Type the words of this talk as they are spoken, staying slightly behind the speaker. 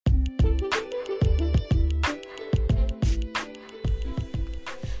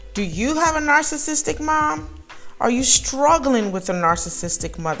Do you have a narcissistic mom? Are you struggling with a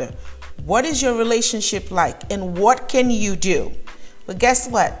narcissistic mother? What is your relationship like, and what can you do? Well, guess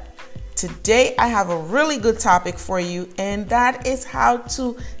what? Today I have a really good topic for you, and that is how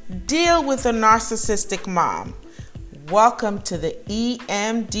to deal with a narcissistic mom. Welcome to the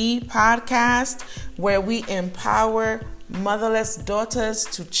EMD podcast, where we empower motherless daughters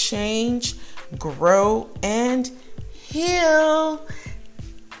to change, grow, and heal.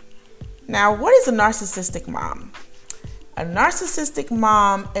 Now, what is a narcissistic mom? A narcissistic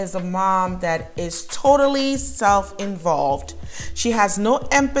mom is a mom that is totally self-involved. She has no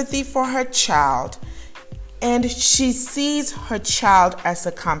empathy for her child, and she sees her child as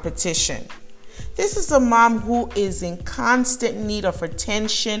a competition. This is a mom who is in constant need of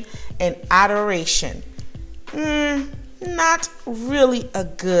attention and adoration. Not really a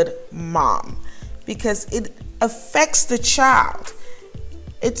good mom, because it affects the child.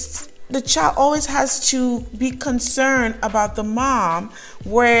 The child always has to be concerned about the mom,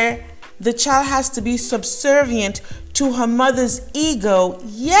 where the child has to be subservient to her mother's ego,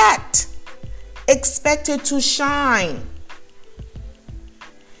 yet expected to shine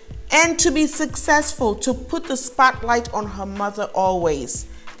and to be successful, to put the spotlight on her mother always.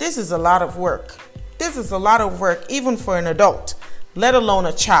 This is a lot of work. This is a lot of work, even for an adult, let alone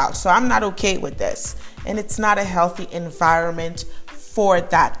a child. So I'm not okay with this. And it's not a healthy environment for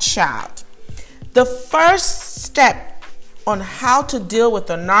that child. The first step on how to deal with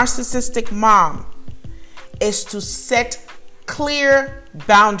a narcissistic mom is to set clear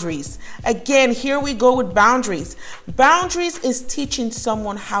boundaries. Again, here we go with boundaries. Boundaries is teaching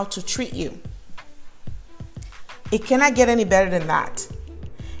someone how to treat you. It cannot get any better than that.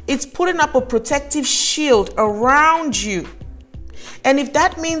 It's putting up a protective shield around you. And if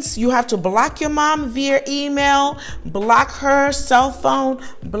that means you have to block your mom via email, block her cell phone,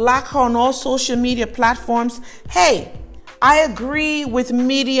 block her on all social media platforms, hey, I agree with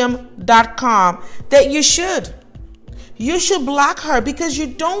medium.com that you should. You should block her, because you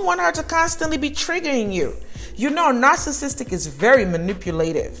don't want her to constantly be triggering you. You know, narcissistic is very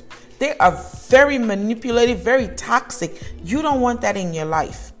manipulative. They are very manipulative, very toxic. You don't want that in your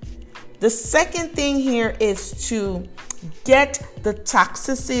life. The second thing here is to get the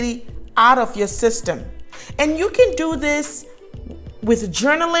toxicity out of your system. And you can do this with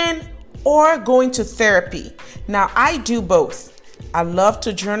journaling or going to therapy. Now, I do both. I love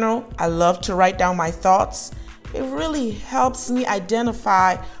to journal. I love to write down my thoughts. It really helps me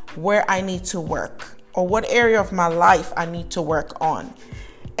identify where I need to work or what area of my life I need to work on.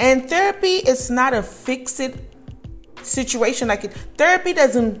 And therapy is not a fix-it situation. Therapy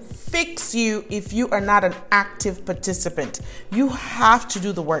doesn't fix you if you are not an active participant. You have to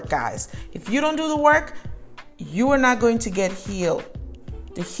do the work, guys. If you don't do the work, you are not going to get healed.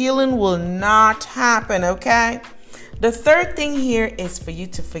 The healing will not happen, okay? The third thing here is for you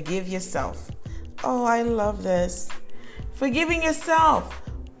to forgive yourself. Oh, I love this. Forgiving yourself.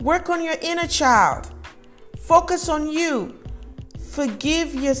 Work on your inner child. Focus on you.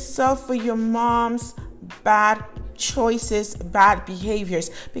 Forgive yourself for your mom's bad choices, bad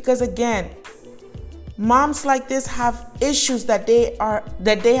behaviors. Because again, moms like this have issues that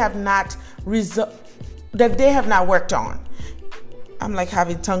they have not worked on. I'm like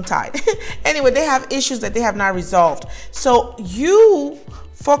having tongue tied. Anyway, they have issues that they have not resolved. So you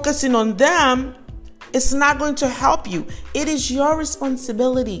focusing on them is not going to help you. It is your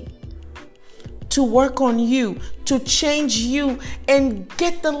responsibility to work on you, to change you, and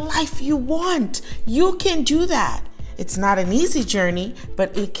get the life you want. You can do that. It's not an easy journey,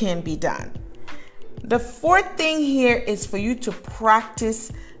 but it can be done. The fourth thing here is for you to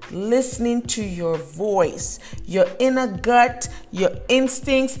practice listening to your voice, your inner gut, your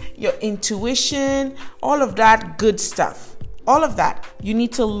instincts, your intuition, all of that good stuff. All of that. You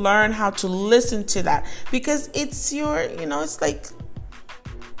need to learn how to listen to that, because it's your, it's like,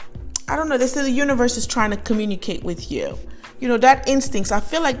 I don't know, they say the universe is trying to communicate with you. That instincts, I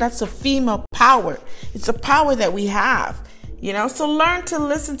feel like that's a female power. It's a power that we have, so learn to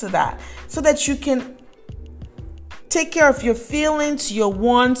listen to that so that you can take care of your feelings, your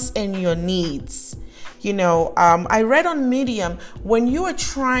wants, and your needs. I read on Medium, when you are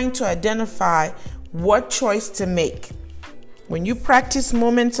trying to identify what choice to make, when you practice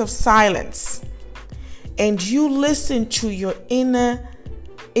moments of silence and you listen to your inner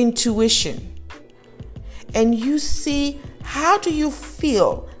intuition and you see, how do you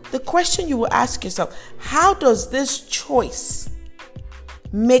feel? The question you will ask yourself, how does this choice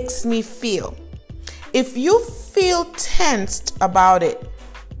makes me feel? If you feel tensed about it,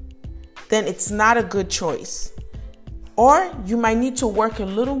 then it's not a good choice. or you might need to work a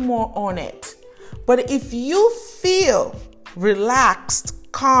little more on it. But if you feel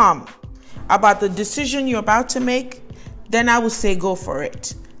relaxed, calm about the decision you're about to make, then I would say go for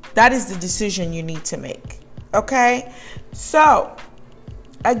it. That is the decision you need to make. Okay? So,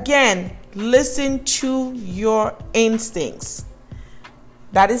 again, listen to your instincts.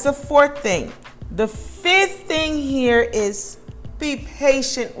 That is the fourth thing. The fifth thing here is be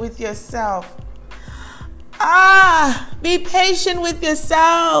patient with yourself. Be patient with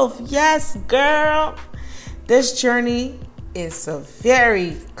yourself. Yes, girl. This journey is a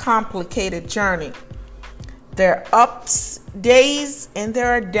very complicated journey. There are ups days and there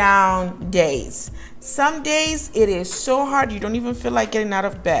are down days. Some days it is so hard you don't even feel like getting out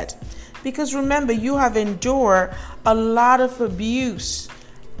of bed. Because remember, you have endured a lot of abuse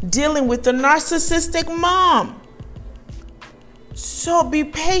dealing with the narcissistic mom. So be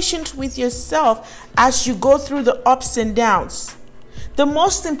patient with yourself as you go through the ups and downs. The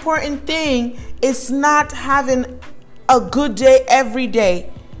most important thing is not having a good day every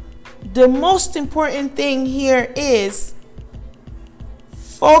day. The most important thing here is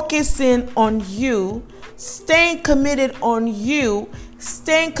focusing on you, staying committed on you,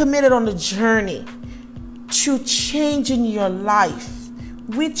 staying committed on the journey to changing your life,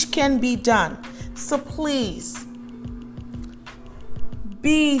 which can be done. So please,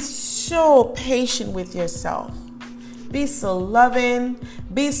 be so patient with yourself. Be so loving.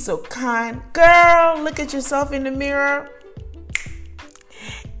 Be so kind. Girl, look at yourself in the mirror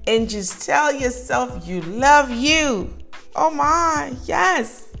and just tell yourself you love you. Oh my,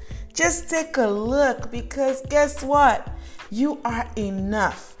 yes. Just take a look, because guess what? You are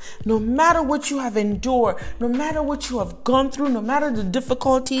enough. No matter what you have endured, no matter what you have gone through, no matter the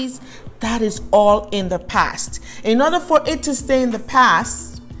difficulties, that is all in the past. In order for it to stay in the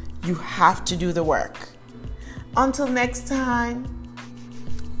past, you have to do the work. Until next time,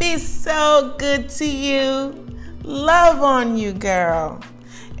 be so good to you. Love on you, girl.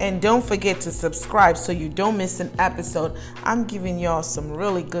 And don't forget to subscribe so you don't miss an episode. I'm giving y'all some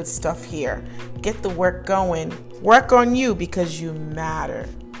really good stuff here. Get the work going. Work on you, because you matter.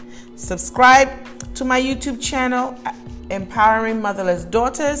 Subscribe to my YouTube channel, Empowering Motherless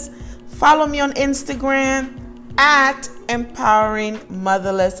Daughters. Follow me on Instagram at Empowering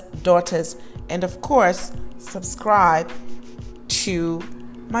Motherless Daughters. And of course, subscribe to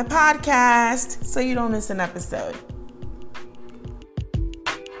my podcast so you don't miss an episode.